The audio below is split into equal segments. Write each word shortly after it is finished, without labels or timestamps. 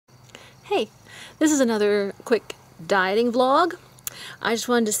Hey, this is another quick dieting vlog. I just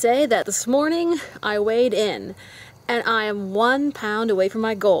wanted to say that this morning I weighed in and I am 1 pound away from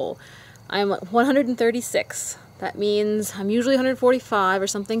my goal. I am 136. That means I'm usually 145 or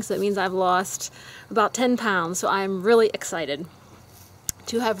something, so that means I've lost about 10 pounds. So I'm really excited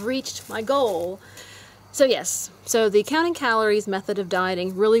to have reached my goal. So yes, so the counting calories method of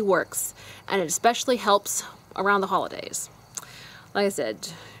dieting really works, and it especially helps around the holidays. Like I said,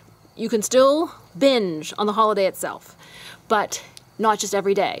 you can still binge on the holiday itself, but not just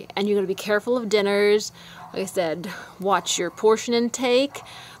every day. And you're going to be careful of dinners. Like I said, watch your portion intake.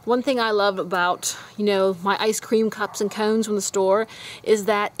 One thing I love about, my ice cream cups and cones from the store is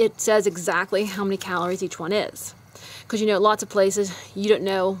that it says exactly how many calories each one is. Because lots of places you don't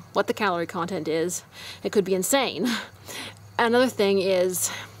know what the calorie content is. It could be insane. Another thing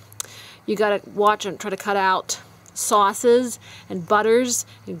is you gotta watch and try to cut out sauces and butters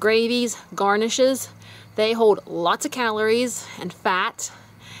and gravies, garnishes. They hold lots of calories and fat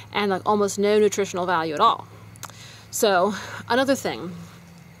and like almost no nutritional value at all. So another thing,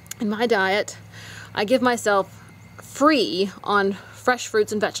 in my diet, I give myself free on fresh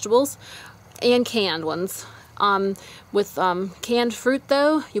fruits and vegetables and canned ones. With canned fruit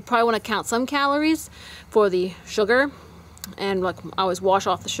though, you probably want to count some calories for the sugar, and like I always wash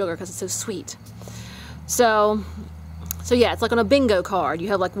off the sugar because it's so sweet. So yeah, it's like on a bingo card. You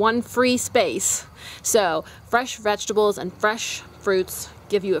have like one free space. So fresh vegetables and fresh fruits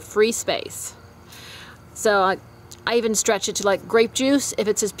give you a free space. So I even stretch it to like grape juice. If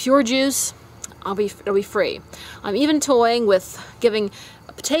it says pure juice, it'll be free. I'm even toying with giving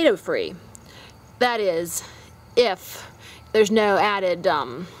a potato free. That is, if there's no added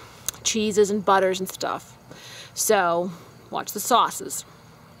cheeses and butters and stuff. So watch the sauces.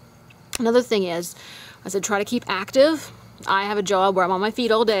 Another thing is, I said try to keep active. I have a job where I'm on my feet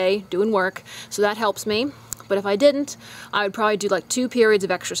all day doing work, so that helps me. But if I didn't, I would probably do like 2 periods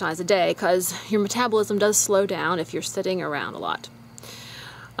of exercise a day, because your metabolism does slow down if you're sitting around a lot.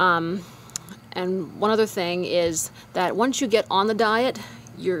 And one other thing is that once you get on the diet,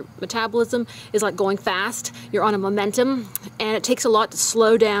 your metabolism is like going fast. You're on a momentum, and it takes a lot to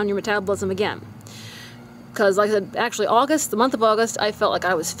slow down your metabolism again. Because like I said, actually the month of August, I felt like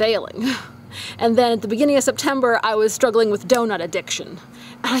I was failing. And then at the beginning of September, I was struggling with donut addiction.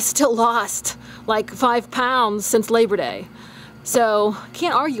 And I still lost like 5 pounds since Labor Day. So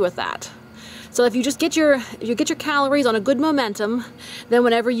can't argue with that. So if you just get your calories on a good momentum, then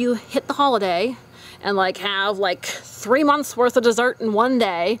whenever you hit the holiday and like have like 3 months worth of dessert in one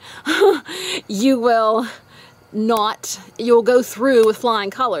day, you'll go through with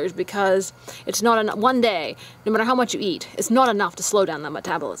flying colors, because it's not enough. One day, no matter how much you eat, it's not enough to slow down that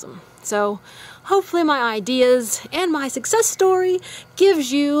metabolism. So hopefully my ideas and my success story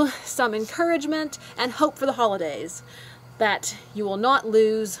gives you some encouragement and hope for the holidays, that you will not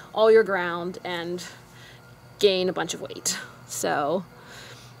lose all your ground and gain a bunch of weight. So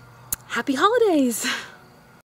happy holidays!